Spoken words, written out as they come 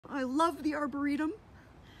I love the Arboretum.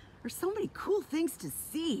 There's so many cool things to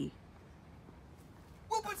see.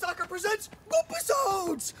 Whoopin' Soccer presents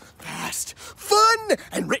Whoopisodes! Fast, fun,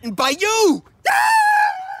 and written by you!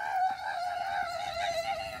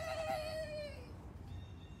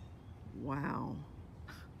 Wow.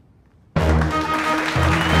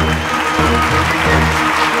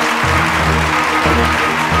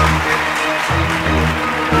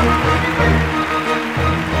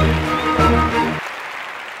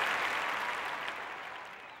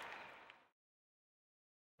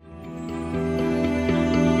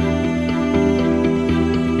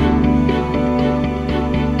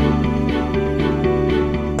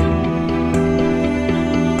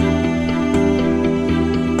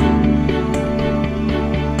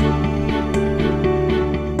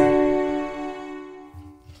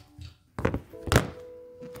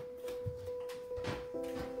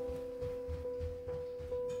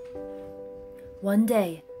 One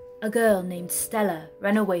day, a girl named Stella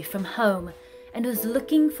ran away from home and was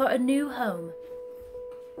looking for a new home.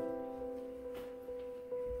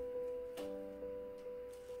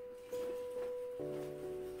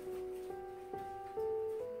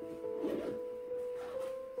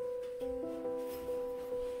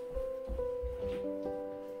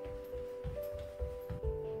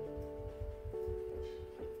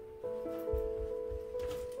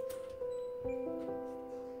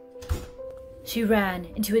 She ran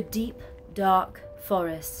into a deep, dark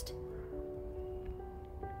forest.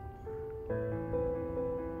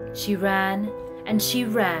 She ran and she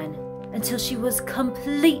ran until she was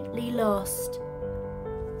completely lost.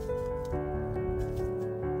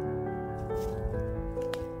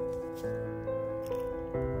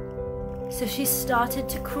 So she started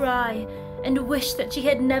to cry and wish that she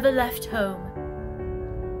had never left home.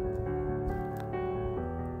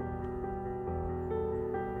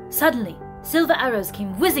 Suddenly, silver arrows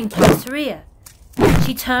came whizzing past her ear.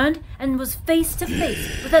 She turned and was face to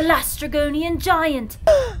face with a Lastragonian giant.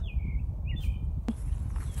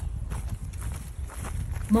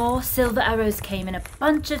 More silver arrows came and a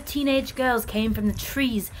bunch of teenage girls came from the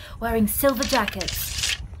trees wearing silver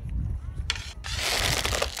jackets.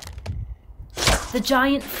 The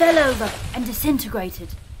giant fell over and disintegrated.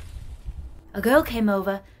 A girl came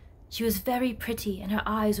over. She was very pretty and her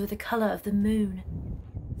eyes were the color of the moon.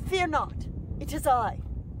 Fear not, it is I,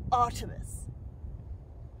 Artemis.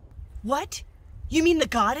 What? You mean the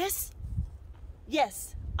goddess?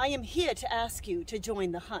 Yes, I am here to ask you to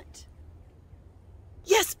join the hunt.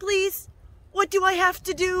 Yes, please. What do I have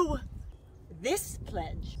to do? This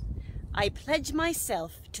pledge. I pledge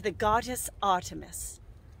myself to the goddess Artemis.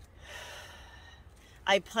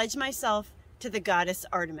 I pledge myself to the goddess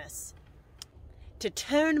Artemis to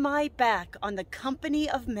turn my back on the company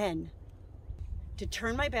of men. To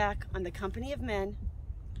turn my back on the company of men,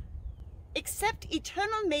 accept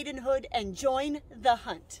eternal maidenhood and join the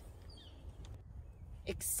hunt.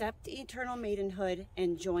 Accept eternal maidenhood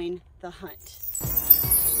and join the hunt.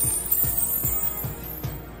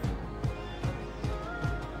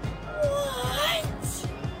 What?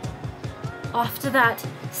 After that,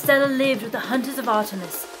 Stella lived with the Hunters of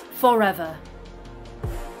Artemis forever.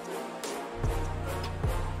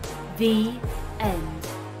 The end.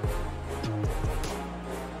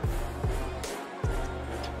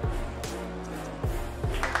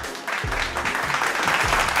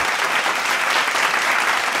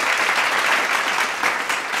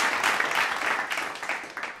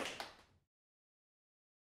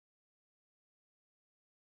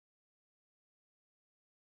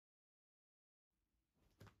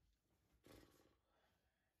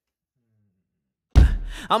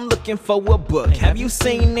 I'm looking for a book. Have you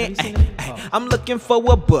seen it? I'm looking for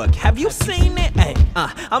a book. Have you seen it?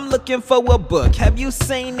 I'm looking for a book. Have you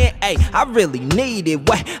seen it? I really need it.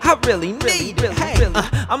 Wait, I really need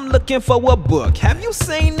it. I'm looking for a book. Have you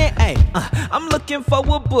seen it? I'm looking for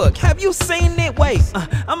a book. Have you seen it? Wait,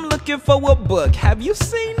 I'm looking for a book. Have you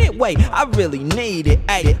seen it? Wait, I really need it.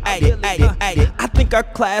 I think our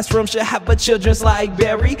classroom should have a children's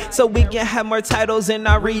library so we can have more titles and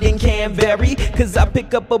our reading can vary. Cause I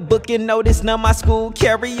pick up a book and notice none my school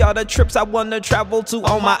carry all the trips I wanna travel to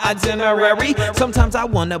on my itinerary. Sometimes I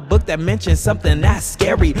want a book that mentions something that's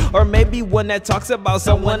scary, or maybe one that talks about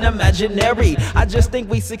someone imaginary. I just think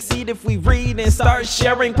we succeed if we read and start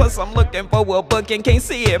sharing. Plus I'm looking for a book and can't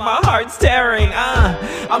see it, my heart's tearing.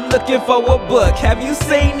 I'm looking for a book. Have you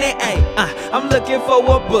seen it? I'm looking for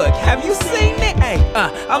a book. Have you seen it?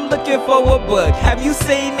 I'm looking for a book. Have you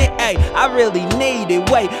seen it? I really need it.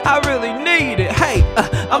 Wait, I really need it. Hey,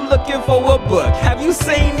 I'm looking for a book. Have you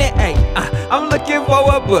seen it? I'm looking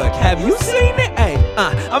for a book. Have you seen it?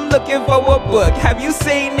 I'm looking for a book. Have you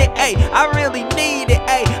seen it? Ay, I really need it.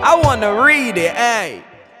 Ay, I wanna read it. Ay.